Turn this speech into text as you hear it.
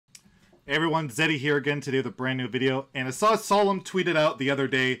Hey everyone, Zeddy here again today with a brand new video, and I saw Solemn tweeted out the other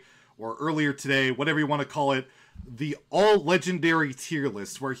day, or earlier today, whatever you want to call it, the all legendary tier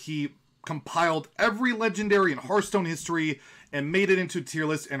list, where he compiled every legendary in Hearthstone history and made it into a tier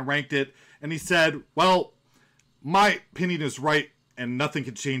list and ranked it, and he said, well, my opinion is right and nothing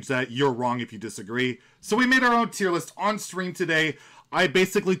can change that, you're wrong if you disagree. So we made our own tier list on stream today. I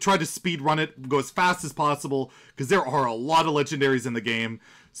basically tried to speed run it, go as fast as possible, because there are a lot of legendaries in the game.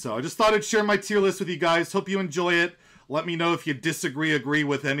 So I just thought I'd share my tier list with you guys. Hope you enjoy it. Let me know if you agree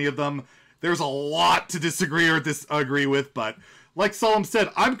with any of them. There's a lot to disagree or disagree with, but like Solemn said,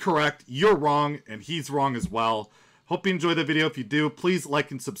 I'm correct, you're wrong, and he's wrong as well. Hope you enjoy the video. If you do, please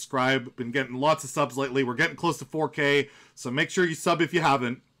like and subscribe. Been getting lots of subs lately. We're getting close to 4K, so make sure you sub if you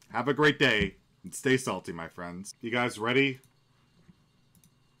haven't. Have a great day, and stay salty, my friends. You guys ready?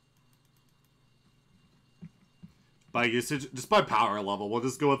 By usage, just by power level, we'll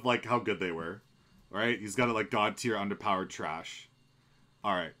just go with like how good they were. Alright, he's got it like god tier, underpowered trash.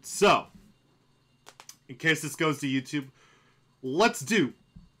 Alright, so in case this goes to YouTube, let's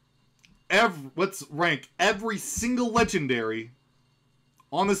rank every single legendary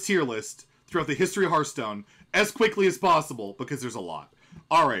on this tier list throughout the history of Hearthstone as quickly as possible, because there's a lot.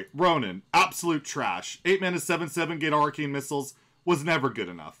 Alright, Ronin, absolute trash. 8 mana 7/7, get arcane missiles, was never good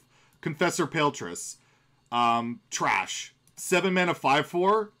enough. Confessor Paltris, trash. 7 mana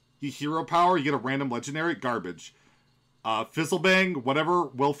 5/4, you hero power, you get a random legendary, garbage. Fizzlebang, whatever,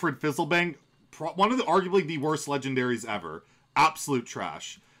 Wilfred Fizzlebang, one of the arguably the worst legendaries ever. Absolute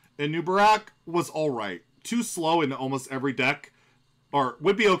trash. And Nubarak was alright. Too slow in almost every deck, or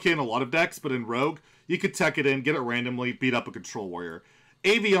would be okay in a lot of decks, but in Rogue, you could tech it in, get it randomly, beat up a control warrior.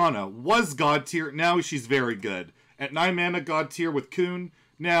 Aviana was god tier, now she's very good. At 9 mana god tier with Kun,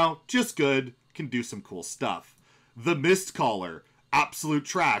 now just good, can do some cool stuff. The Mist Caller, absolute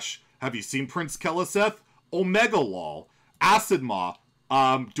trash. Have you seen Prince Keleseth? Omega Lol. Acid Maw,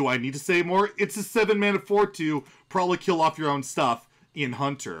 do I need to say more? It's a 7 mana 4/2, probably kill off your own stuff in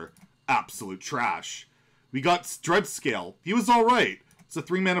Hunter. Absolute trash. We got Dreadscale, he was alright. It's a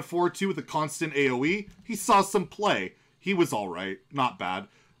 3 mana 4/2 with a constant AoE. He saw some play. He was alright, not bad.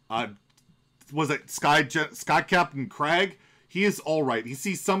 Was it Sky Captain Crag? He is alright. He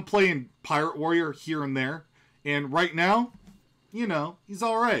sees some play in Pirate Warrior here and there. And right now, you know, he's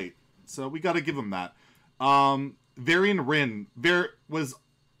alright. So we gotta give him that. Varian Rin was,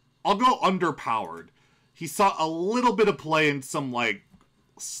 I'll go underpowered. He saw a little bit of play in some, like,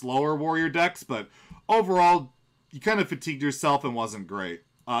 slower warrior decks, but overall, you kind of fatigued yourself and wasn't great.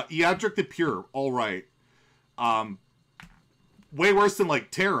 Eadric the Pure, alright. Way worse than,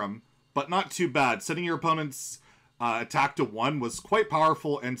 like, Tarim, but not too bad. Setting your opponent's attack to 1 was quite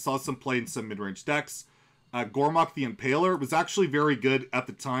powerful and saw some play in some mid-range decks. Gormok the Impaler was actually very good at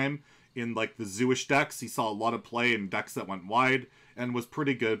the time in like the Zooish decks. He saw a lot of play in decks that went wide and was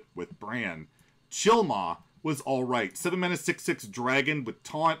pretty good with Bran. Chillmaw was alright. 7 mana 6/6 dragon with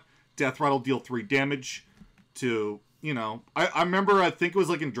taunt. Death Rattle, deal 3 damage to, you know, I remember, I think it was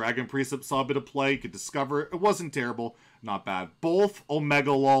like in Dragon Precept, saw a bit of play. You could discover it. It wasn't terrible. Not bad. Both,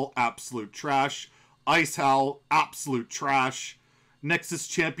 Omega Lol, absolute trash. Ice Howl, absolute trash. Nexus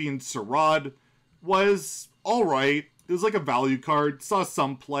Champion Sarad was alright. It was like a value card. Saw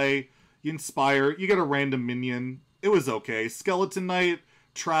some play. You inspire. You get a random minion. It was okay. Skeleton Knight,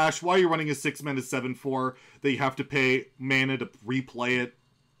 trash. Why are you running a 6 mana 7/4 that you have to pay mana to replay it?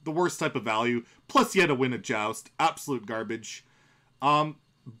 The worst type of value. Plus you had to win a joust. Absolute garbage.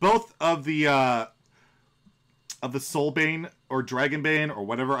 Both of the Soulbane or Dragonbane or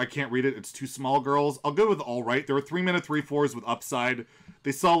whatever, I can't read it, it's too small, girls. I'll go with alright. There were 3 mana 3/4s with upside.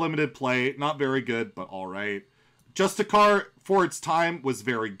 They saw limited play, not very good, but alright. Justicar, for its time, was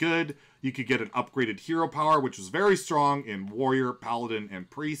very good. You could get an upgraded hero power, which was very strong in Warrior, Paladin, and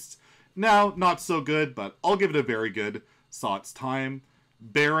Priest. Now, not so good, but I'll give it a very good. Saw its time.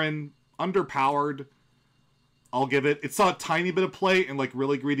 Baron, underpowered. I'll give it. It saw a tiny bit of play in like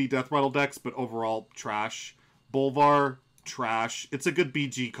really greedy Death Rattle decks, but overall, trash. Bolvar, trash. It's a good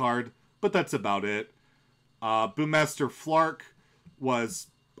BG card, but that's about it. Boommaster Flark was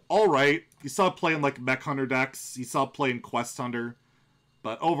alright. You saw play in like Mech Hunter decks. You saw play in Quest Hunter.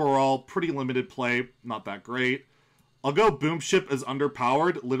 But overall, pretty limited play. Not that great. I'll go Boomship as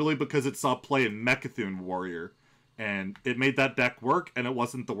underpowered, literally because it saw play in Mecha'thun Warrior. And it made that deck work, and it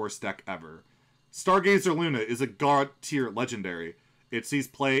wasn't the worst deck ever. Stargazer Luna is a god tier legendary. It sees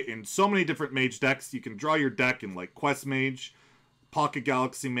play in so many different mage decks. You can draw your deck in like Quest Mage, Pocket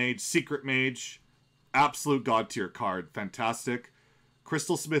Galaxy Mage, Secret Mage. Absolute god tier card. Fantastic.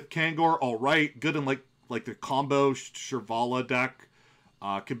 Crystal Smith Kangor, alright. Good in like the combo Shirvala deck.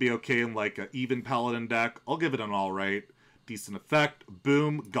 Could be okay in like an even Paladin deck. I'll give it an alright. Decent effect.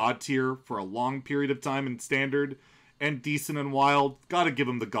 Boom. God tier for a long period of time in Standard. And decent in Wild. Gotta give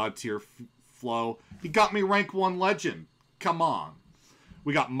him the God tier flow. He got me rank 1 Legend. Come on.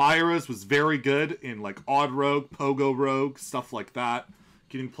 We got Myra's, was very good in like Odd Rogue, Pogo Rogue, stuff like that.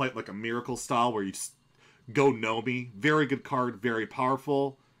 Getting played like a Miracle style where you just go Nomi. Very good card, very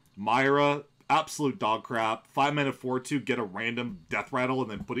powerful. Myra, absolute dog crap. 5 mana 4/2, get a random death rattle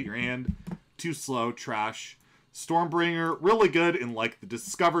and then put it in your hand. Too slow, trash. Stormbringer, really good in like the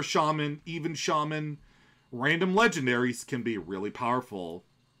Discover Shaman, Even Shaman. Random legendaries can be really powerful.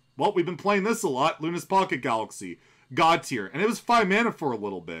 Well, we've been playing this a lot. Luna's Pocket Galaxy. God tier. And it was 5 mana for a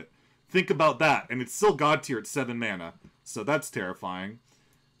little bit. Think about that. And it's still God tier at 7 mana. So that's terrifying.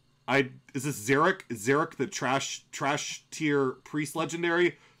 Is this Xeric? Is Xeric the trash tier priest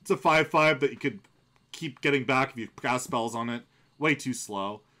legendary? It's a 5/5 that you could keep getting back if you cast spells on it. Way too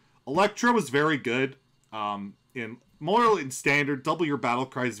slow. Electra was very good. In Standard, double your battle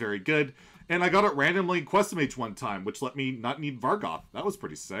cry is very good. And I got it randomly in Quest Mage one time, which let me not need Vargoth. That was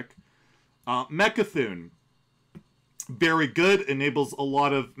pretty sick. Mecha'thun. Very good. Enables a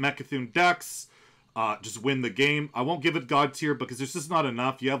lot of Mecha'thun decks. Just win the game. I won't give it God tier because there's just not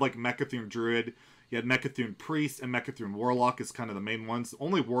enough. You have like Mecha'thun Druid. You had Mecha'thun Priest and Mecha'thun Warlock is kind of the main ones.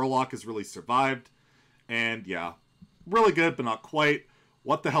 Only Warlock has really survived. And yeah, really good, but not quite.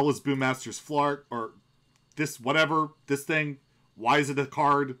 What the hell is Boommaster's Flark? Or this, whatever, this thing. Why is it a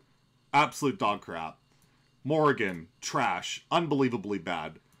card? Absolute dog crap. Morrigan, trash. Unbelievably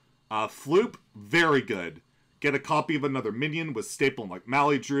bad. Floop, very good. Get a copy of another minion with staple like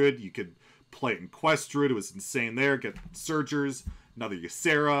Mali Druid. You could play it in Quest Druid. It was insane there. Get Surgers. Another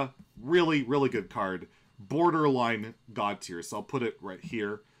Ysera. Really, really good card. Borderline God tier, so I'll put it right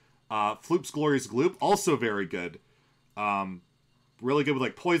here. Floop's Glorious Gloop, also very good. Really good with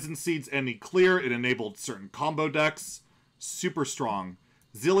like Poison Seeds, Any Clear. It enabled certain combo decks. Super strong.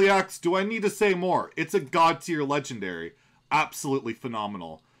 Ziliax, do I need to say more? It's a God tier legendary. Absolutely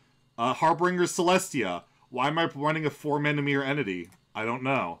phenomenal. Harbinger Celestia. Why am I running a 4-mana mirror entity? I don't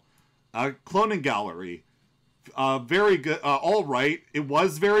know. Cloning Gallery. Very good. Alright. It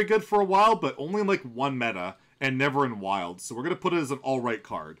was very good for a while, but only in like 1 meta and never in Wild. So we're going to put it as an alright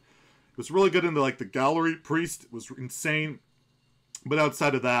card. It was really good in the, like the Gallery. Priest was insane. But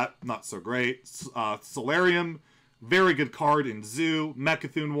outside of that, not so great. Solarium. Very good card in Zoo.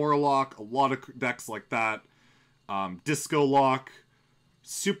 Mecha'thun Warlock. A lot of decks like that. Disco Lock.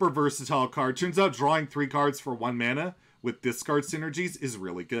 Super versatile card. Turns out drawing 3 cards for 1 mana with discard synergies is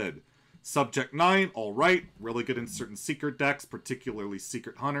really good. Subject 9, alright. Really good in certain secret decks, particularly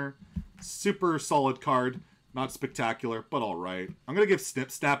Secret Hunter. Super solid card. Not spectacular, but alright. I'm going to give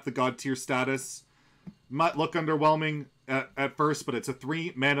Snip Snap the God tier status. Might look underwhelming at first, but it's a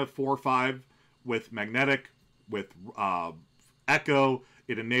 3 mana 4/5 with Magnetic, with Echo.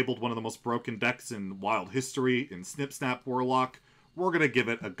 It enabled one of the most broken decks in Wild history in Snip Snap Warlock. We're going to give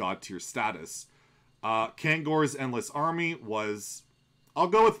it a God tier status. Kangor's Endless Army was, I'll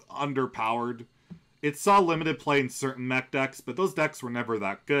go with underpowered. It saw limited play in certain mech decks, but those decks were never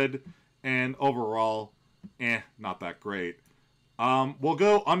that good. And overall, not that great. We'll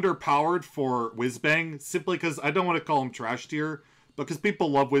go underpowered for Whizbang, simply because I don't want to call him trash tier, because people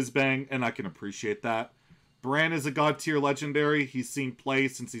love Whizbang, and I can appreciate that. Bran is a God tier legendary. He's seen play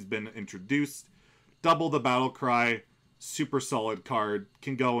since he's been introduced. Double the battle cry. Super solid card.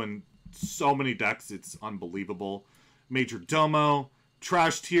 Can go in so many decks. It's unbelievable. Major Domo.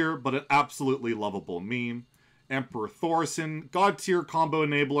 Trash tier, but an absolutely lovable meme. Emperor Thorson. God tier combo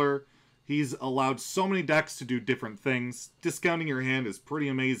enabler. He's allowed so many decks to do different things. Discounting your hand is pretty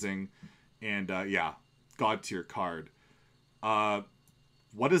amazing. And yeah, God tier card.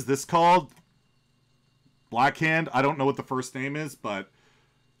 What is this called? Blackhand. I don't know what the first name is, but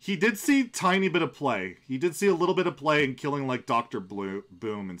he did see tiny bit of play. He did see a little bit of play in killing like Dr.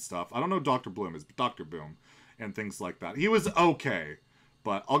 Boom and stuff. I don't know who Dr. Bloom is, but Dr. Boom and things like that. He was okay,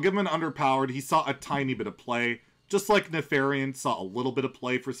 but I'll give him an underpowered. He saw a tiny bit of play, just like Nefarian saw a little bit of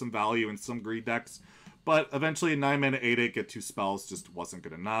play for some value in some greed decks, but eventually a 9 mana 8/8 get 2 spells just wasn't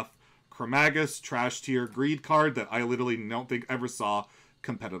good enough. Chromagus, trash tier, greed card that I literally don't think ever saw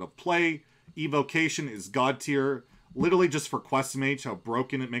competitive play. Evocation is God tier. Literally just for Quest Mage, how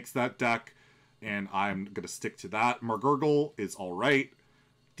broken it makes that deck. And I'm going to stick to that. Margurgle is alright.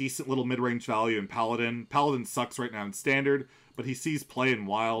 Decent little mid-range value in Paladin. Paladin sucks right now in Standard, but he sees play in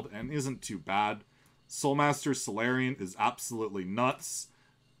Wild and isn't too bad. Soulmaster Solarian is absolutely nuts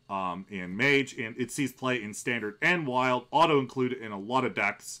in Mage, and it sees play in Standard and Wild. Auto-included in a lot of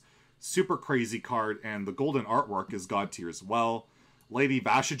decks. Super crazy card, and the golden artwork is God tier as well. Lady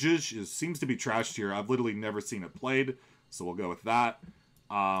Vashijij seems to be trashed here. I've literally never seen it played, so we'll go with that.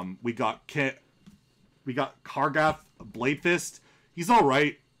 We got Kargath Bladefist. He's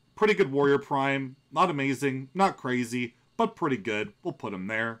alright. Pretty good Warrior Prime. Not amazing, not crazy, but pretty good. We'll put him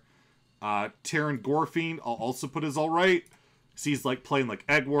there. Terran Gorfiend, I'll also put as alright. So he's like playing like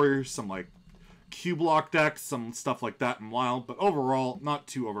Egg Warriors, some like Q-Block decks, some stuff like that in Wild, but overall, not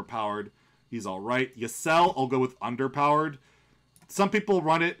too overpowered. He's alright. Yasel, I'll go with underpowered. Some people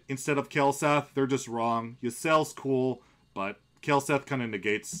run it instead of Kelseth. They're just wrong. Yasel's cool, but Kelseth kind of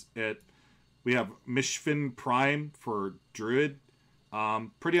negates it. We have Mishfin Prime for Druid.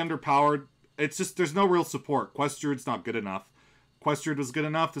 Pretty underpowered. It's just, there's no real support. Quest Druid's not good enough. Quest Druid was good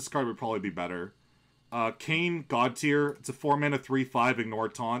enough. This card would probably be better. Kane, God Tier. It's a 4-mana 3/5, ignore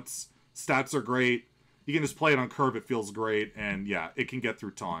taunts. Stats are great. You can just play it on curve. It feels great. And yeah, it can get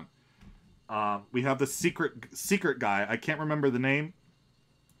through taunt. We have the secret guy. I can't remember the name.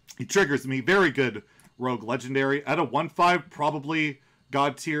 He triggers me. Very good rogue legendary. At a 1/5, probably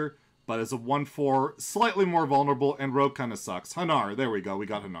God Tier. But as a 1/4, slightly more vulnerable. And rogue kind of sucks. Hanar. There we go. We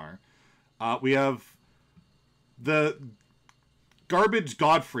got Hanar. We have the Garbage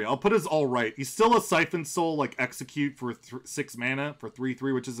Godfrey. I'll put as alright. He's still a Siphon Soul, like Execute for 6 mana for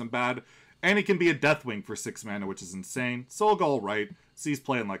 3/3, which isn't bad. And he can be a Deathwing for 6 mana, which is insane. So I'll go alright. So he's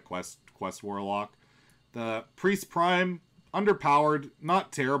playing like Quest Warlock. The Priest Prime, underpowered.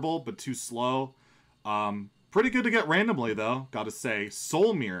 Not terrible, but too slow. Pretty good to get randomly, though, gotta say.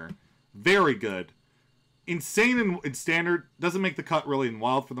 Soul Mirror, very good. Insane in Standard. Doesn't make the cut really in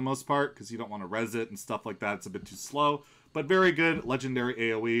Wild for the most part, because you don't want to res it and stuff like that. It's a bit too slow. But very good Legendary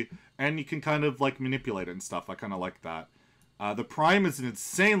AoE, and you can kind of like manipulate it and stuff. I kind of like that. The Prime is an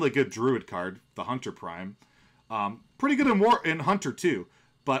insanely good Druid card, the Hunter Prime. Pretty good in Hunter too,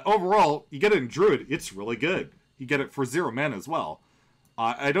 but overall, you get it in Druid, it's really good. You get it for 0 mana as well.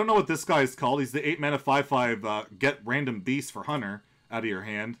 I don't know what this guy is called. He's the 8 mana 5/5 get random beast for Hunter out of your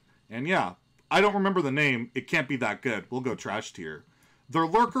hand. And yeah, I don't remember the name. It can't be that good. We'll go trash tier. The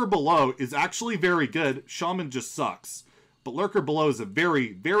Lurker Below is actually very good. Shaman just sucks. But Lurker Below is a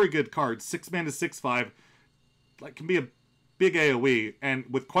very, very good card. 6 mana 6/5. That can be a big AoE. And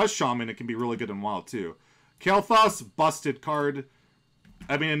with Quest Shaman, it can be really good in Wild too. Kael'thas, busted card.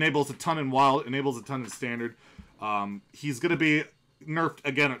 I mean, enables a ton in Wild, enables a ton in Standard. He's going to be nerfed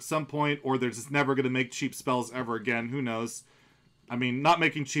again at some point, or they're just never going to make cheap spells ever again. Who knows? I mean, not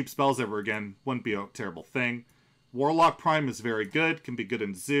making cheap spells ever again wouldn't be a terrible thing. Warlock Prime is very good. Can be good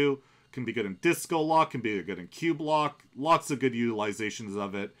in Zoo. Can be good in Disco Lock, can be good in Cube Lock. Lots of good utilizations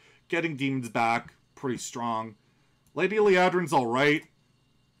of it. Getting demons back, pretty strong. Lady Liadrin's alright.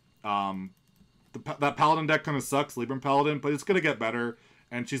 That Paladin deck kind of sucks, Libram Paladin, but it's going to get better,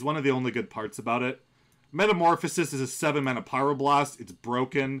 and she's one of the only good parts about it. Metamorphosis is a 7 mana Pyroblast. It's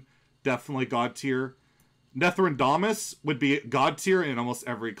broken. Definitely God Tier. Nethrandamus would be God Tier in almost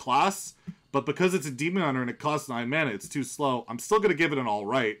every class, but because it's a Demon Hunter and it costs 9 mana, it's too slow. I'm still going to give it an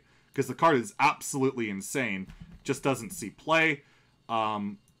alright, because the card is absolutely insane. Just doesn't see play.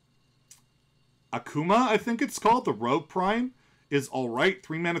 Akuma, I think it's called, the Rogue Prime, is alright.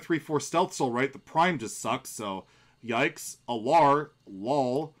 3 mana 3/4 stealth's alright. The Prime just sucks, so yikes. Alar,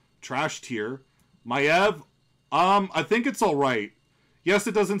 lol, trash tier. Maiev, I think it's alright. Yes,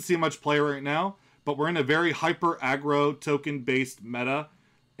 it doesn't see much play right now, but we're in a very hyper aggro token based meta,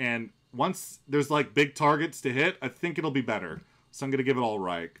 and once there's like big targets to hit, I think it'll be better. So I'm gonna give it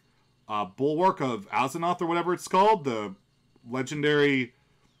alright. Bulwark of Azeroth or whatever it's called, the legendary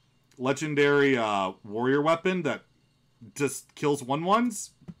warrior weapon that just kills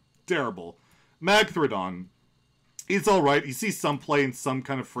 1/1s. Terrible. Magthrodon. He's alright. He sees some play in some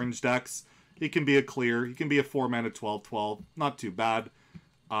kind of fringe decks. He can be a clear. He can be a 4 mana 12/12. Not too bad.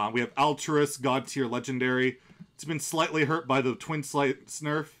 We have Altruist, God Tier Legendary. It's been slightly hurt by the Twin Slice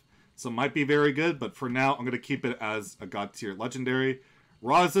nerf, so it might be very good, but for now, I'm going to keep it as a God Tier Legendary.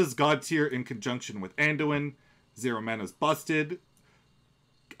 Raza's God Tier in conjunction with Anduin. 0 mana's busted.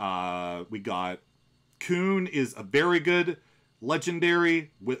 We got Kuhn is a very good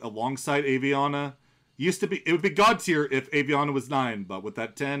legendary with alongside Aviana. Used to be, it would be God Tier if Aviana was 9, but with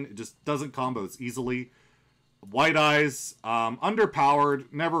that 10, it just doesn't combo as easily. White Eyes,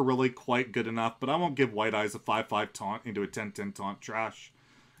 underpowered, never really quite good enough, but I won't give White Eyes a 5/5 taunt into a 10/10 taunt. Trash.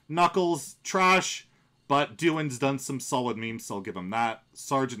 Knuckles, trash. But Dewin's done some solid memes, so I'll give him that.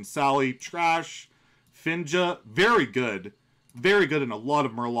 Sergeant Sally, trash. Finja, very good. Very good in a lot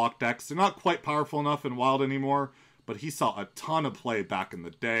of Murloc decks. They're not quite powerful enough in Wild anymore, but he saw a ton of play back in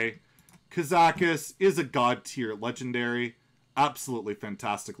the day. Kazakis is a God Tier legendary. Absolutely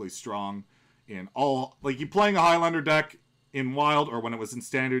fantastically strong. In all, like, you playing a Highlander deck, in Wild, or when it was in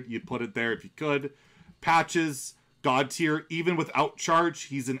Standard, you'd put it there if you could. Patches, God tier, even without charge,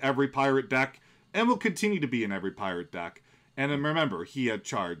 he's in every pirate deck, and will continue to be in every pirate deck. And then remember, he had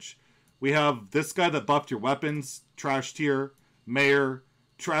charge. We have this guy that buffed your weapons, trash tier. Mayor,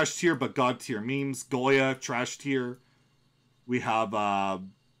 trash tier, but God tier memes. Goya, trash tier. We have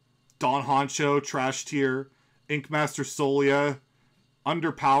Don Honcho, trash tier. Inkmaster Solia,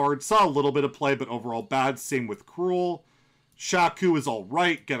 underpowered. Saw a little bit of play, but overall bad. Same with Cruel. Shaku is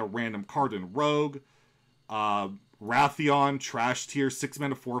alright. Get a random card in Rogue. Rathion, trash tier. 6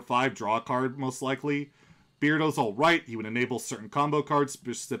 mana, 4/5. Draw a card, most likely. Beardo's alright. He would enable certain combo cards,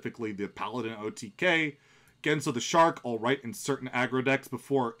 specifically the Paladin OTK. Genzo the Shark, alright in certain aggro decks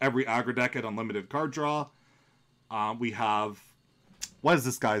before every aggro deck had unlimited card draw. We have... What is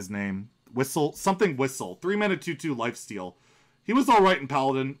this guy's name? Whistle? Something Whistle. 3 mana, 2/2 lifesteal. He was alright in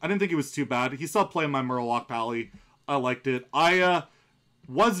Paladin. I didn't think he was too bad. He saw play in my Murloc Pally. I liked it. Aya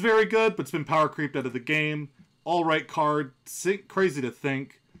was very good, but it's been power creeped out of the game. Alright card. Crazy to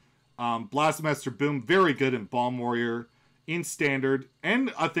think. Blastmaster Boom, very good in Bomb Warrior. In Standard.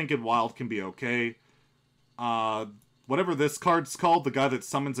 And I think in Wild can be okay. Whatever this card's called, the guy that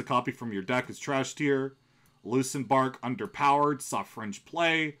summons a copy from your deck is trash tier. Loosen Bark, underpowered. Saw fringe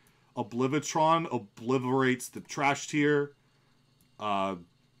play. Oblivitron obliterates the trash tier.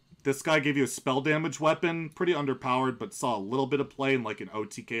 This guy gave you a spell damage weapon. Pretty underpowered, but saw a little bit of play in like an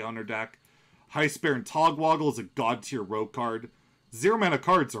OTK Hunter deck. High Spare and Togwoggle is a god tier rogue card. 0 mana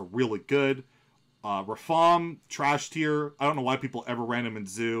cards are really good. Rafam, trash tier. I don't know why people ever ran him in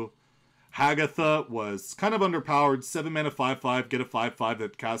Zoo. Hagatha was kind of underpowered. 7 mana, 5/5. Get a 5/5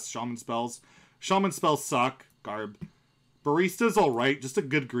 that casts Shaman spells. Shaman spells suck. Garb. Barista's alright. Just a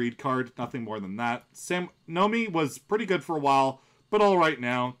good greed card. Nothing more than that. Nomi was pretty good for a while, but alright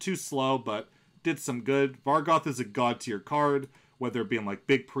now. Too slow, but did some good. Vargoth is a god tier card, whether it be in like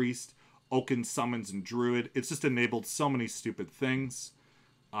Big Priest, Oaken Summons, and Druid. It's just enabled so many stupid things.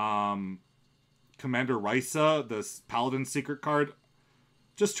 Commander Risa, this Paladin secret card,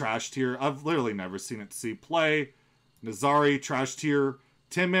 just trash tier. I've literally never seen it see play. Nazari, trash tier.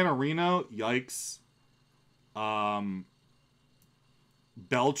 10 mana Reno, yikes.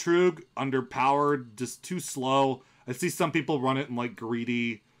 Beltrug, underpowered, just too slow. I see some people run it in like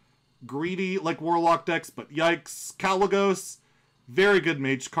greedy like Warlock decks, but yikes. Kaligos, very good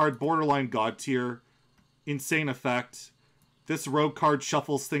mage card, borderline god tier. Insane effect. This rogue card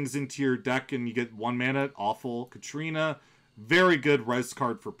shuffles things into your deck and you get 1 mana, awful. Katrina, very good res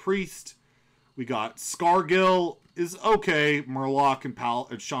card for priest. We got Scargill, is okay. Murloc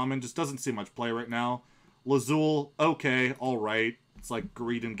and Shaman, just doesn't see much play right now. Lazul, okay, alright. It's like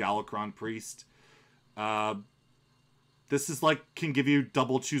Greed and Galakron Priest. This is like, can give you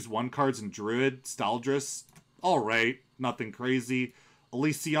double choose 1 cards in Druid. Staldris, alright. Nothing crazy.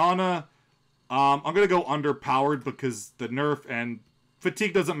 Elysiana, I'm going to go underpowered because the nerf and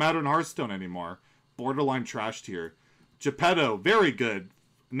fatigue doesn't matter in Hearthstone anymore. Borderline trash tier. Geppetto, very good.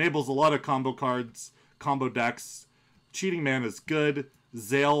 Enables a lot of combo cards, combo decks. Cheating Man is good.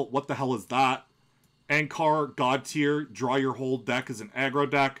 Zale, what the hell is that? Ankar, god tier. Draw your whole deck as an aggro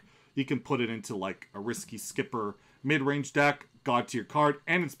deck. You can put it into like a risky skipper mid-range deck. God tier card,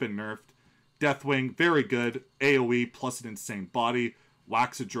 and it's been nerfed. Deathwing, very good. AoE plus an insane body.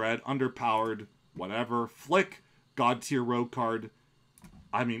 Wax a Dread, underpowered, whatever. Flick, god tier rogue card.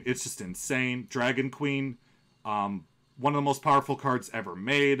 I mean, it's just insane. Dragon Queen, one of the most powerful cards ever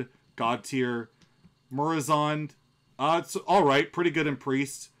made. God tier. Murazond, it's alright, pretty good in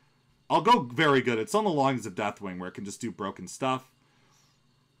Priest. I'll go very good. It's on the lines of Deathwing, where it can just do broken stuff.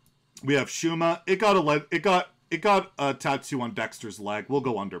 We have Shuma. It got a tattoo on Dexter's leg. We'll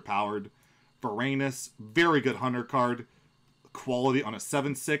go underpowered. Varanus, very good hunter card. Quality on a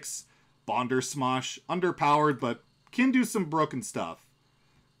 7/6. Bonder Smosh, underpowered, but can do some broken stuff.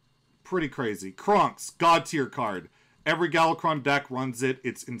 Pretty crazy. Kronks, god tier card. Every Galakron deck runs it.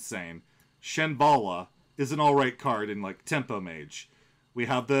 It's insane. Shenbala is an alright card in like Tempo Mage. We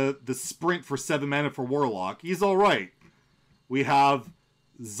have the sprint for 7 mana for Warlock. He's alright. We have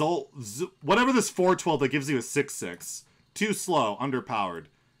whatever this 4/12 that gives you a 6/6. Too slow, underpowered.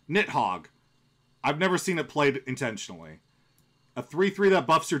 Nidhogg. I've never seen it played intentionally. A 3/3 that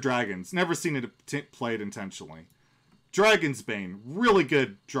buffs your dragons. Never seen it played intentionally. Dragon's Bane. Really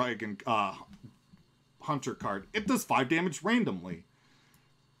good dragon hunter card. It does 5 damage randomly.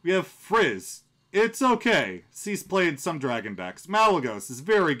 We have Frizz. It's okay. Sees play in some dragon decks. Malagos is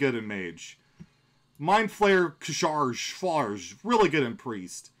very good in Mage. Mind Flayer, Ksharj, Farj, really good in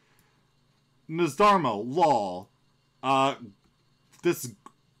Priest. Nazdarmo, lol. This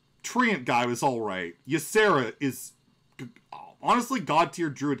Treant guy was alright. Ysera is Honestly, God tier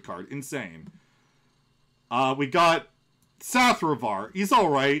Druid card. Insane. We got Sathravar. He's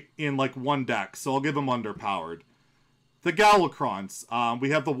alright in like one deck, so I'll give him underpowered. The Galacrons.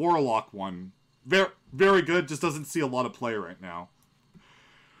 We have the Warlock one. Very, very good, just doesn't see a lot of play right now.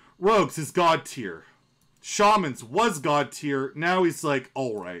 Rogues is God tier. Shamans was God tier, now he's like,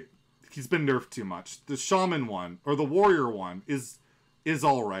 alright. He's been nerfed too much. The Shaman one, or the Warrior one, is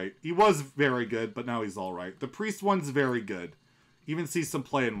alright. He was very good, but now he's alright. The Priest one's very good. Even see some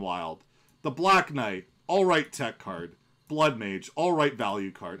play in Wild. The Black Knight, alright tech card. Blood Mage, alright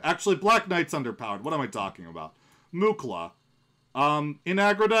value card. Actually, Black Knight's underpowered. What am I talking about? Mukla. In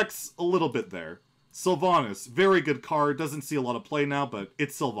aggro decks, a little bit there. Sylvanas, very good card. Doesn't see a lot of play now, but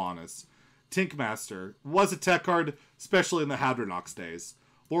it's Sylvanas. Tinkmaster, was a tech card, especially in the Hadronox days.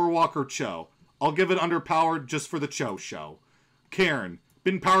 Lorewalker Cho. I'll give it underpowered just for the Cho show. Cairn,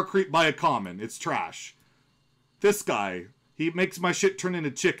 been power creep by a common. It's trash. This guy, he makes my shit turn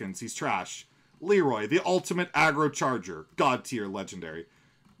into chickens. He's trash. Leroy, the ultimate aggro charger. God tier legendary.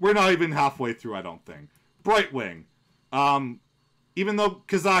 We're not even halfway through, I don't think. Brightwing. Even though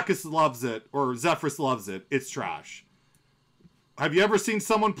Kazakis loves it, or Zephyrus loves it, it's trash. Have you ever seen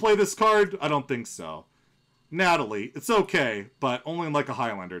someone play this card? I don't think so. Natalie, it's okay, but only in like a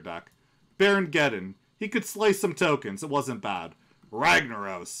Highlander deck. Baron Geddon, he could slay some tokens, it wasn't bad.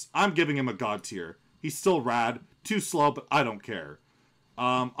 Ragnaros, I'm giving him a god tier. He's still rad, too slow, but I don't care.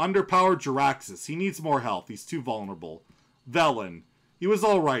 Underpowered Jiraxis, he needs more health, he's too vulnerable. Velen, he was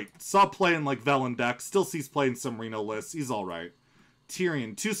alright, saw play in like Velen decks, still sees play in some Reno lists, he's alright.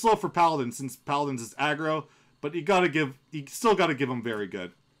 Tyrion, too slow for Paladin since Paladins is aggro, but you still gotta give him very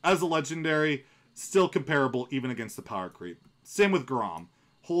good. As a legendary, still comparable even against the power creep. Same with Grom.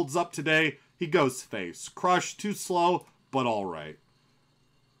 Holds up today, he goes face. Crush, too slow, but alright.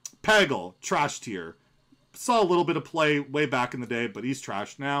 Peggle, trash tier. Saw a little bit of play way back in the day, but he's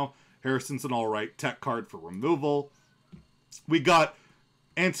trash now. Harrison's an alright tech card for removal. We got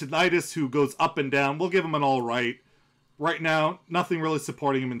Antonidas, who goes up and down. We'll give him an alright. Right now, nothing really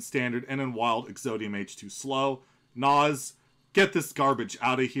supporting him in Standard, and in Wild, Exodium Age too slow. Nas, get this garbage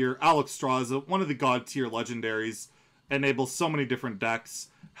out of here. Alex Straza, one of the god tier legendaries, enables so many different decks.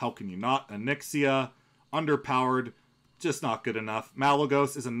 How can you not? Onyxia, underpowered, just not good enough.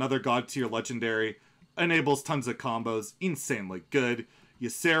 Malagos is another god tier legendary, enables tons of combos, insanely good.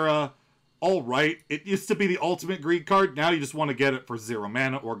 Ysera, alright. It used to be the ultimate greed card, now you just want to get it for 0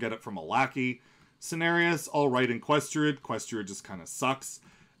 mana or get it from a lackey. Cenarius, alright in Quest Druid. Quest Druid just kind of sucks.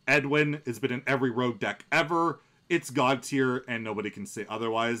 Edwin has been in every rogue deck ever. It's god tier, and nobody can say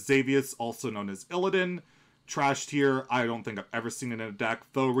otherwise. Xavius, also known as Illidan, trash tier. I don't think I've ever seen it in a deck.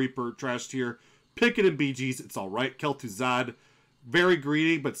 Foe Reaper, trash tier. Pick it in BGs, it's alright. Kel'Thuzad, very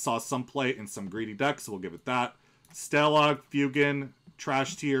greedy, but saw some play in some greedy decks, so we'll give it that. Stelog, Fugin,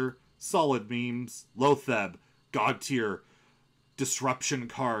 trash tier. Solid memes. Lotheb, god tier. Disruption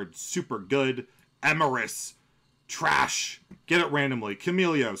card, super good. Emerus, trash. Get it randomly.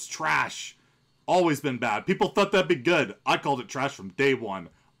 Chameleos, trash. Always been bad. People thought that'd be good. I called it trash from day one.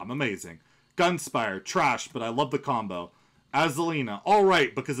 I'm amazing. Gunspire, trash, but I love the combo. Azalina,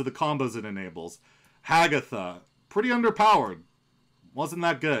 alright because of the combos it enables. Hagatha, pretty underpowered. Wasn't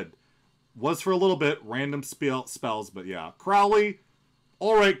that good. Was for a little bit. Random spells, but yeah. Crowley,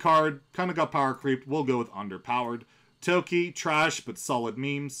 alright card. Kind of got power creeped. We'll go with underpowered. Toki, trash, but solid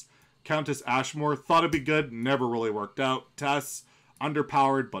memes. Countess Ashmore, thought it'd be good, never really worked out. Tess,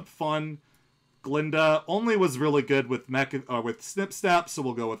 underpowered but fun. Glinda only was really good with Snip Snap, so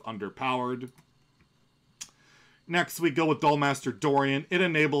we'll go with underpowered. Next, we go with Duelmaster Dorian. It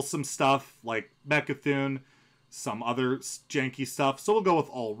enables some stuff like Mechathune, some other janky stuff, so we'll go with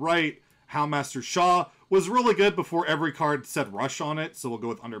alright. Houndmaster Shaw was really good before every card said Rush on it, so we'll go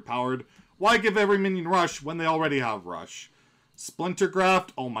with underpowered. Why give every minion Rush when they already have Rush? Splintergraft,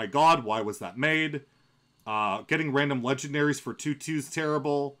 oh my god, why was that made? Getting random legendaries for 2/2's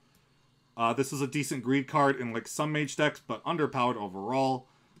terrible. This is a decent greed card in like some mage decks, but underpowered overall.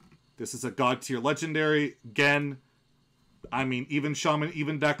 This is a god tier legendary. Again, I mean, even Shaman,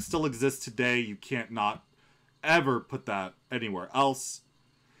 even decks still exist today. You can't not ever put that anywhere else.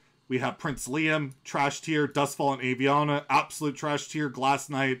 We have Prince Liam, trash tier. Dustfall and Aviana, absolute trash tier. Glass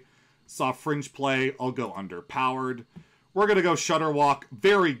Knight, saw fringe play. I'll go underpowered. We're going to go Shutterwalk,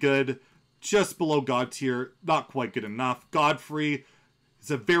 very good, just below God tier, not quite good enough. Godfrey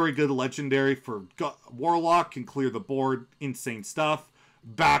is a very good legendary for Warlock, can clear the board, insane stuff.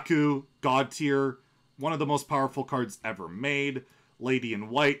 Baku, God tier, one of the most powerful cards ever made. Lady in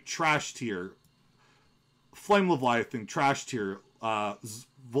White, trash tier. Flame Leviathan, trash tier.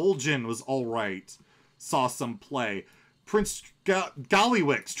 Vol'jin was alright, saw some play. Prince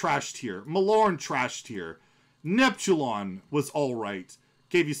Gallywix, trash tier. Malorn, trash tier. Neptulon was alright.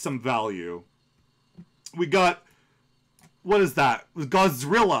 Gave you some value. We got, what is that?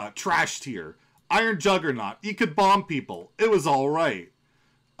 Godzilla, trash tier. Iron Juggernaut, he could bomb people. It was alright.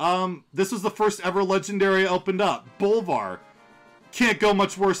 This was the first ever legendary I opened up. Bolvar, can't go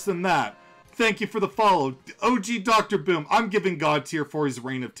much worse than that. Thank you for the follow. OG Dr. Boom, I'm giving God tier for his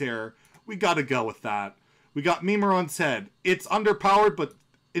Reign of Terror. We gotta go with that. We got Memeron's Head. It's underpowered, but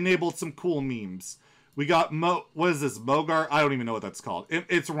enabled some cool memes. We got what is this? Mogar? I don't even know what that's called.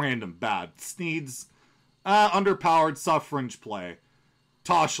 It's random. Bad. Sneeds. Underpowered. Saw fringe play.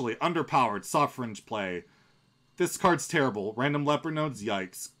 Toshly. Underpowered. Saw fringe play. This card's terrible. Random leopard nodes.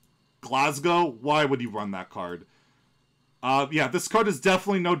 Yikes. Glasgow. Why would you run that card? Yeah, this card is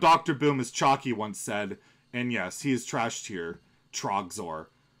definitely no Dr. Boom, as Chalky once said. And yes, he is trash tier. Trogzor.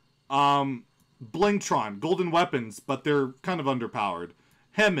 Blingtron. Golden weapons, but they're kind of underpowered.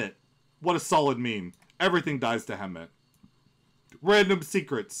 Hemet. What a solid meme. Everything dies to Hemet. Random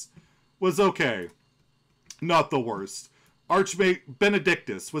Secrets was okay. Not the worst. Archmage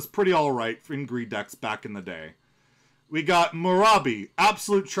Benedictus was pretty alright in greed decks back in the day. We got Murabi.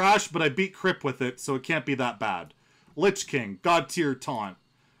 Absolute trash, but I beat Crip with it, so it can't be that bad. Lich King. God tier taunt.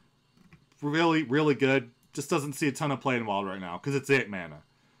 Really, really good. Just doesn't see a ton of play in Wild right now, because it's 8 mana.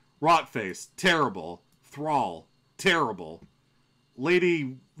 Rotface. Terrible. Thrall. Terrible.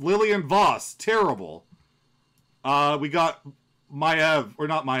 Lady Lillian Voss, terrible. We got Maev, or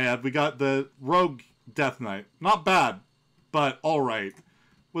not Maev, we got the Rogue Death Knight. Not bad, but alright.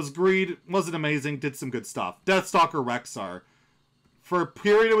 Was greed, wasn't amazing, did some good stuff. Deathstalker Rexar. For a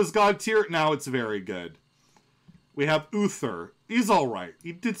period it was God tier, now it's very good. We have Uther. He's alright.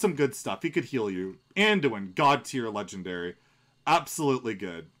 He did some good stuff. He could heal you. Anduin, God tier legendary. Absolutely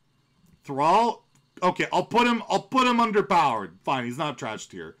good. Thrall. Okay, I'll put him underpowered. Fine, he's not trash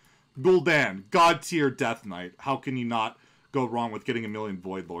tier. Gul'dan, God tier Death Knight. How can you not go wrong with getting a million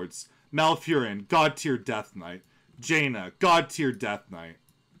Void Lords? Malfurion, God tier Death Knight. Jaina, God tier Death Knight.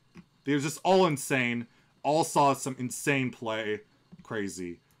 They were just all insane. All saw some insane play.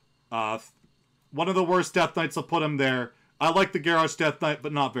 Crazy. One of the worst Death Knights, I'll put him there. I like the Garrosh Death Knight,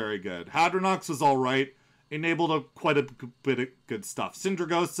 but not very good. Hadronox was alright. Enabled quite a bit of good stuff.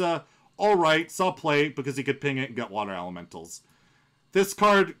 Syndragosa, alright, saw play because he could ping it and get water elementals. This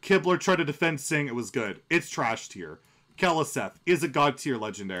card, Kibler tried to defend Sing, it was good. It's trash tier. Keleseth is a God tier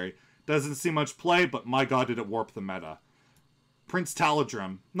legendary. Doesn't see much play, but my god did it warp the meta. Prince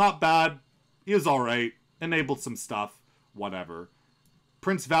Taladrim, not bad. He was alright. Enabled some stuff. Whatever.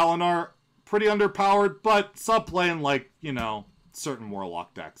 Prince Valinor, pretty underpowered, but saw play in, like, you know, certain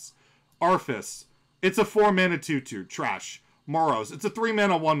Warlock decks. Arthas, it's a 4-mana 2/2, trash. Moros, it's a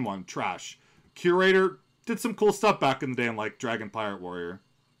 3-mana 1/1, trash. Curator did some cool stuff back in the day in, like, Dragon Pirate Warrior.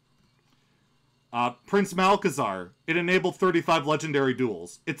 Prince Malkazar, it enabled 35 legendary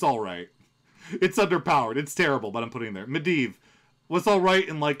duels. It's alright. It's underpowered. It's terrible, but I'm putting it there. Medivh was alright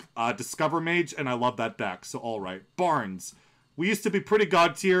in, like, Discover Mage, and I love that deck, so alright. Barnes, we used to be pretty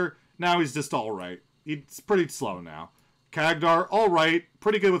god tier, now he's just alright. He's pretty slow now. Kagdar, alright,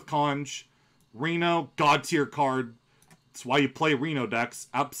 pretty good with Conj. Reno, god tier card. That's why you play Reno decks.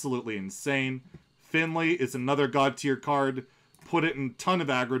 Absolutely insane. Finley is another god tier card. Put it in a ton of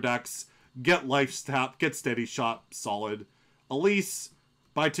aggro decks. Get Life Tap, get Steady Shot, solid. Elise,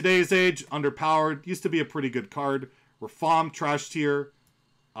 by today's age, underpowered. Used to be a pretty good card. Rafam, trash tier.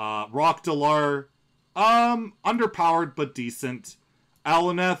 Rock Delar, underpowered but decent.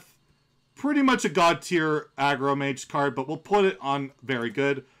 Alaneth, pretty much a god tier aggro mage card, but we'll put it on very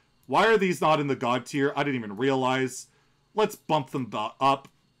good. Why are these not in the god tier? I didn't even realize. Let's bump them up.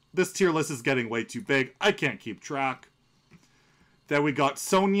 This tier list is getting way too big. I can't keep track. Then we got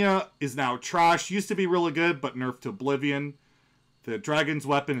Sonya is now trash. Used to be really good, but nerfed to oblivion. The Dragon's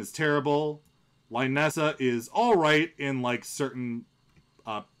Weapon is terrible. Lynessa is alright in, like, certain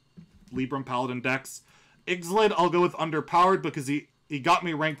Libram Paladin decks. Ixalan, I'll go with underpowered because he got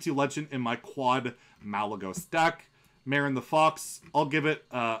me rank 2 legend in my quad Malagos deck. Marin the Fox, I'll give it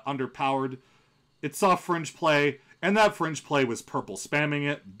underpowered. It saw fringe play, and that fringe play was purple spamming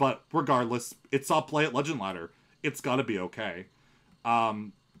it, but regardless, it saw play at Legend Ladder. It's gotta be okay.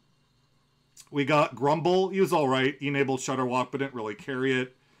 We got Grumble, he was alright. He enabled Shutterwalk, but didn't really carry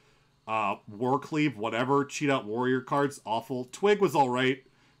it. Warcleave, whatever. Cheat out warrior cards, awful. Twig was alright.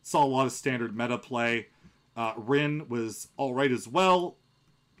 Saw a lot of standard meta play. Rin was alright as well.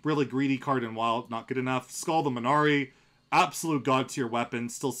 Really greedy card in Wild, not good enough. Skull the Minari, absolute god tier weapon,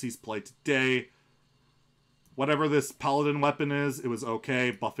 still sees play today. Whatever this paladin weapon is, it was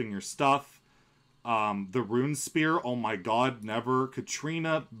okay, buffing your stuff. The Rune Spear, oh my god, never.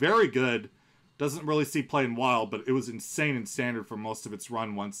 Katrina, very good. Doesn't really see play in Wild, but it was insane in Standard for most of its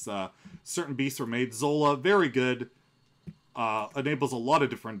run once certain beasts were made. Zola, very good. Enables a lot of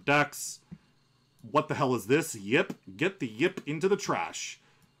different decks. What the hell is this? Yip. Get the Yip into the trash.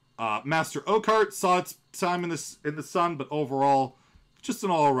 Master Oakheart saw its time in the sun, but overall, just an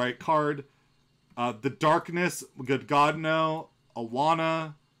alright card. The Darkness, good God no.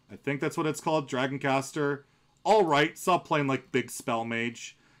 Alana, I think that's what it's called, Dragoncaster. Alright, saw playing like big spell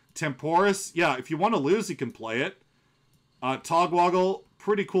mage. Temporis, yeah, if you want to lose, you can play it. Togwaggle,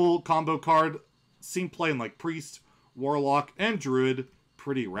 pretty cool combo card. Seen playing like Priest, Warlock, and Druid.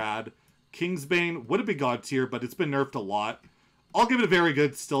 Pretty rad. Kingsbane, would it be God tier, but it's been nerfed a lot. I'll give it a very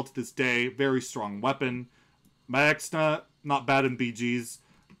good still to this day. Very strong weapon. Maexna, not bad in BGs.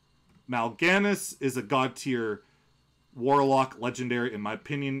 Mal'Ganis is a God tier Warlock legendary, in my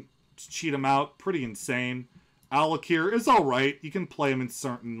opinion. Cheat him out, pretty insane. Alakir is alright. You can play him in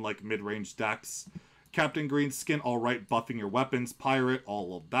certain like mid-range decks. Captain Greenskin, alright, buffing your weapons. Pirate,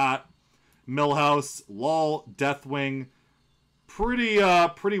 all of that. Millhouse, lol, Deathwing,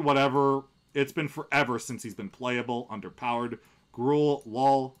 pretty whatever. It's been forever since he's been playable. Underpowered. Gruul,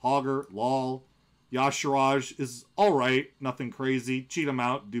 lol, Hogger, lol. Yashiraj is alright, nothing crazy. Cheat him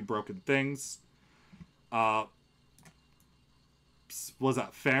out, do broken things. Was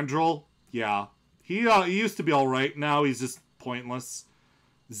that Fandral? Yeah. He used to be alright, now he's just pointless.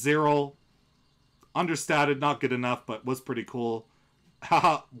 Zero. Understated, not good enough, but was pretty cool.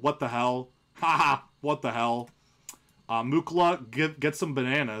 Haha, what the hell? Haha, what the hell? Mukla, get some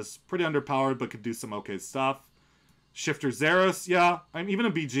bananas. Pretty underpowered, but could do some okay stuff. Shifter Zeros, yeah. I mean, even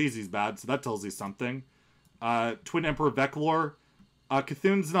in BGs he's bad, so that tells you something. Twin Emperor Veclor.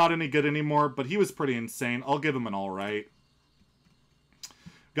 Cthulhu's not any good anymore, but he was pretty insane. I'll give him an alright.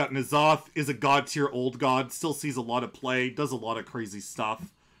 Got N'Zoth, is a god tier old god. Still sees a lot of play, does a lot of crazy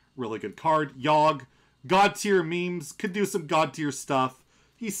stuff. Really good card. Yogg, god tier memes, could do some god tier stuff.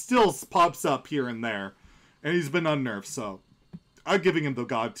 He still pops up here and there. And he's been unnerved, so I'm giving him the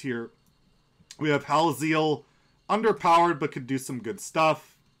god tier. We have Halzeal, underpowered, but could do some good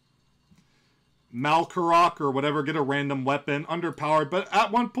stuff. Malkarok, or whatever, get a random weapon. Underpowered, but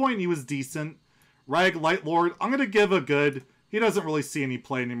at one point he was decent. Rag Lightlord, I'm going to give a good. He doesn't really see any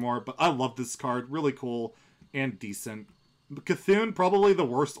play anymore, but I love this card. Really cool and decent. Cthulhu, probably the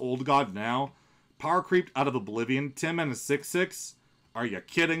worst old god now. Power creeped out of oblivion. 10 and a 6/6. Are you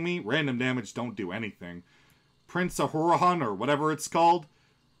kidding me? Random damage don't do anything. Prince Ahurahan, or whatever it's called.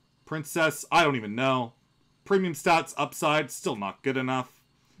 Princess, I don't even know. Premium stats, upside, still not good enough.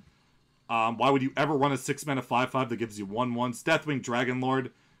 Why would you ever run a 6-mana 5/5 that gives you 1/1s? Deathwing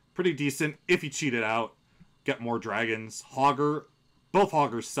Dragonlord, pretty decent if you cheat it out. Get more dragons. Hogger, both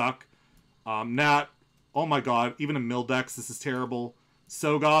Hoggers suck. Nat, oh my god, even in Mildex, this is terrible.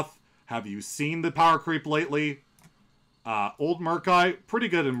 Sogoth, have you seen the power creep lately? Old Murkai, pretty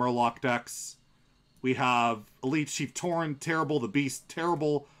good in Murloc decks. We have Elite Chief Tauren, terrible. The Beast,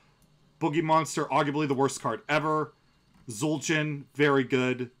 terrible. Boogie Monster, arguably the worst card ever. Zul'jin, very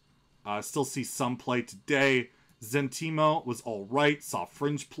good. Still see some play today. Zentimo was alright, saw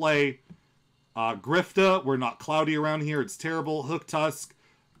fringe play. Grifta, we're not cloudy around here, it's terrible. Hook Tusk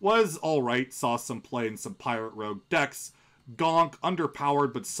was alright, saw some play in some Pirate Rogue decks. Gonk,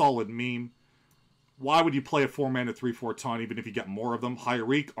 underpowered but solid meme. Why would you play a 4-mana 3/4 taunt even if you get more of them?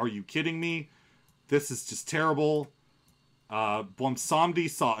 Hyreek, are you kidding me? This is just terrible. Blumsamdi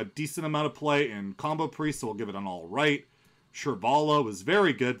saw a decent amount of play in Combo Priest, so we'll give it an alright. Shirvala was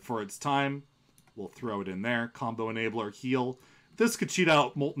very good for its time. We'll throw it in there. Combo Enabler, heal. This could cheat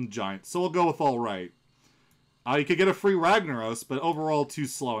out Molten Giant, so we'll go with alright. You could get a free Ragnaros, but overall too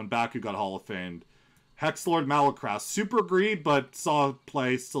slow, and Baku got Hall of Famed. Hexlord Malakras, super greed, but saw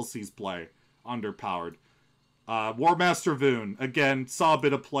play, still sees play. Underpowered. Warmaster Voon, again, saw a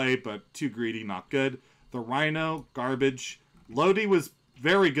bit of play, but too greedy, not good. The Rhino, garbage. Lodi was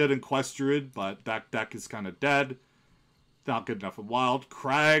very good in Quest Druid, but that deck is kind of dead. Not good enough in Wild.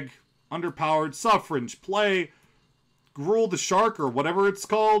 Crag, underpowered, saw fringe play. Gruul the Shark, or whatever it's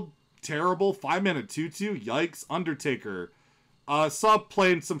called, terrible. 5-mana 2/2, yikes. Undertaker, saw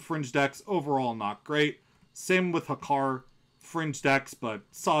play in some fringe decks, overall not great. Same with Hakar, fringe decks, but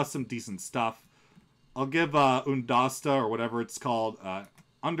saw some decent stuff. I'll give Undasta, or whatever it's called, an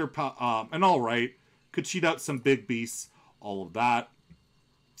alright. Could cheat out some big beasts, all of that.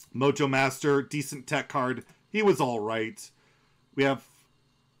 Mojo Master, decent tech card. He was alright. We have,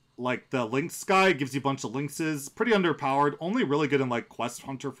 like, the Lynx guy, gives you a bunch of Lynxes. Pretty underpowered, only really good in, like, Quest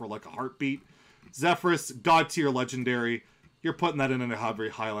Hunter for, like, a heartbeat. Zephyrus, god tier legendary. You're putting that in a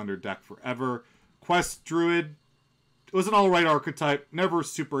Hybrid Highlander deck forever. Quest Druid, it was an alright archetype. Never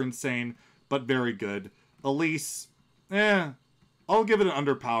super insane, but very good. Elise, I'll give it an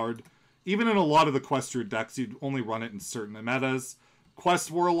underpowered. Even in a lot of the Quest Druid decks, you'd only run it in certain metas.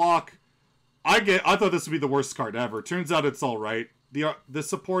 Quest Warlock, I thought this would be the worst card ever. Turns out it's alright. The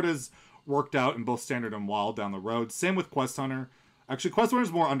support is worked out in both Standard and Wild down the road. Same with Quest Hunter. Actually, Quest Hunter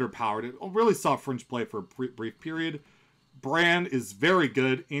is more underpowered. It really saw fringe play for a brief period. Brand is very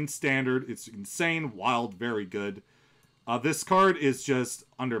good in Standard. It's insane. Wild, very good. This card is just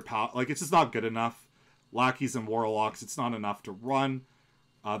underpowered. Like, it's just not good enough. Lackeys and Warlocks, it's not enough to run.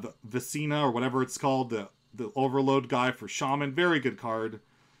 The Vicina, or whatever it's called, the Overload guy for Shaman, very good card.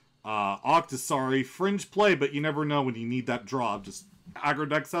 Octosari, fringe play, but you never know when you need that draw. Just aggro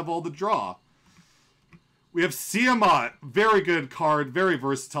decks have all the draw. We have Siamat, very good card, very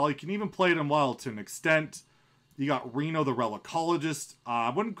versatile. You can even play it in Wild to an extent. You got Reno the Relicologist. I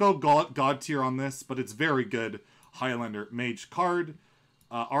wouldn't go God tier on this, but it's very good Highlander mage card.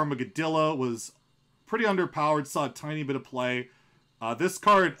 Armagadillo was pretty underpowered, saw a tiny bit of play. This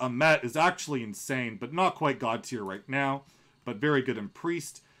card, Amet, is actually insane, but not quite God tier right now, but very good in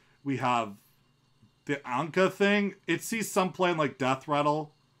Priest. We have the Anka thing. It sees some play in like Death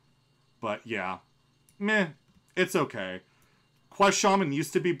Rattle, but yeah. Meh, it's okay. Quest Shaman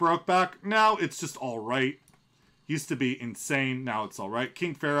used to be broke back. Now it's just alright. Used to be insane. Now it's alright.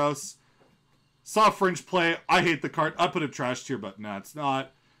 King Pharos. Saw fringe play. I hate the card. I put a trash tier, but no, it's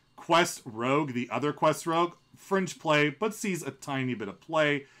not. Quest Rogue, the other Quest Rogue. Fringe play, but sees a tiny bit of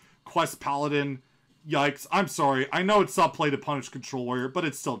play. Quest Paladin. Yikes. I'm sorry. I know it saw play to punish Control Warrior, but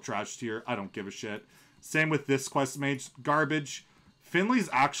it's still trash tier. I don't give a shit. Same with this Quest Mage. Garbage. Finley's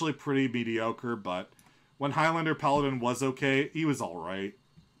actually pretty mediocre, but when Highlander Paladin was okay, he was alright.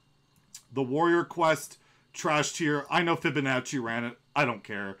 The Warrior Quest, trash tier. I know Fibonacci ran it. I don't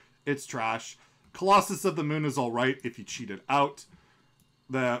care. It's trash. Colossus of the Moon is alright if you cheat it out.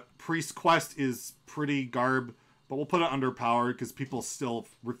 The Priest Quest is pretty garb, but we'll put it underpowered because people still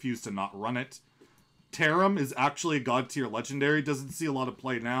refuse to not run it. Tarim is actually a God tier legendary. Doesn't see a lot of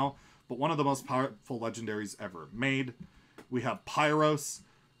play now, but one of the most powerful legendaries ever made. We have Pyros.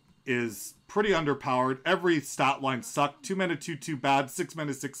 Is pretty underpowered. Every stat line sucked. 2 mana 2/2 bad, 6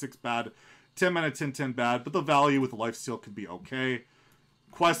 mana 6/6 bad, 10 mana 10/10 bad, but the value with lifesteal could be okay.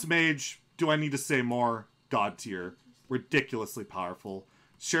 Quest Mage, do I need to say more? God tier. Ridiculously powerful.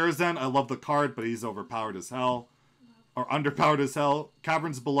 Sherazan, I love the card, but he's overpowered as hell. Or underpowered as hell.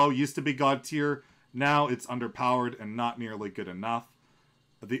 Caverns Below used to be God tier. Now it's underpowered and not nearly good enough.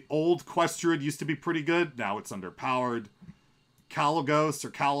 The old Quest Druid used to be pretty good. Now it's underpowered. Kalagos or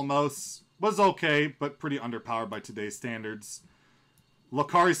Kalamos was okay, but pretty underpowered by today's standards.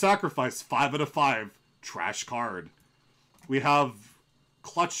 Lakari Sacrifice, 5 out of 5. Trash card. We have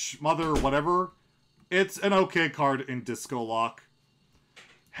Clutch Mother, whatever. It's an okay card in Disco Lock.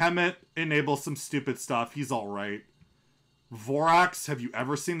 Hemet enables some stupid stuff. He's alright. Vorax, have you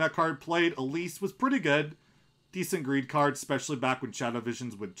ever seen that card played? Elise was pretty good. Decent greed card, especially back when Shadow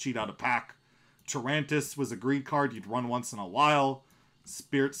Visions would cheat out a pack. Tarantus was a greed card you'd run once in a while.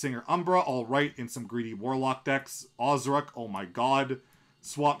 Spirit Singer Umbra, alright in some greedy Warlock decks. Ozruk, oh my god.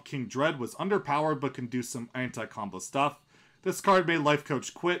 Swamp King Dread was underpowered but can do some anti-combo stuff. This card made Life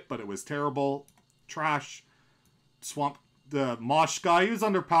Coach quit, but it was terrible. Trash. The Mosh guy, he was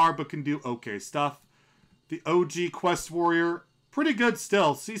underpowered but can do okay stuff. The OG Quest Warrior, pretty good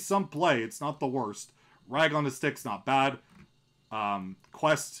still. See some play, it's not the worst. Rag on the Stick's not bad.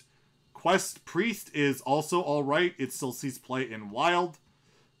 Quest Priest is also alright. It still sees play in Wild.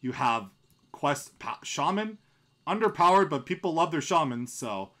 You have Quest Shaman. Underpowered, but people love their Shamans,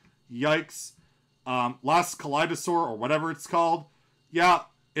 so yikes. Last Kaleidosaur, or whatever it's called. Yeah,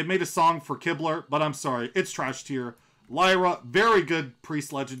 it made a song for Kibler, but I'm sorry. It's trash tier. Lyra, very good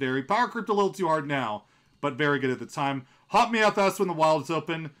Priest Legendary. Power creeped a little too hard now, but very good at the time. Hop Me Out Fast when the Wild is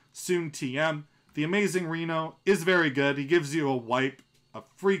open. Soon TM. The Amazing Reno is very good. He gives you a wipe, a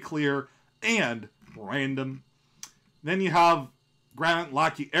free clear, and random. Then you have Grand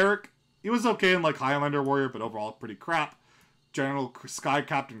Lackey Eric. He was okay in like Highlander Warrior, but overall pretty crap. General Sky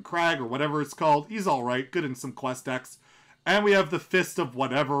Captain Crag, or whatever it's called. He's alright. Good in some quest decks. And we have the Fist of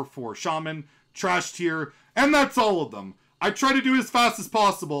Whatever for Shaman. Trash tier. And that's all of them. I try to do it as fast as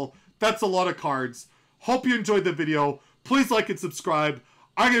possible. That's a lot of cards. Hope you enjoyed the video. Please like and subscribe.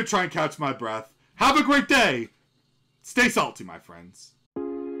 I'm going to try and catch my breath. Have a great day. Stay salty, my friends.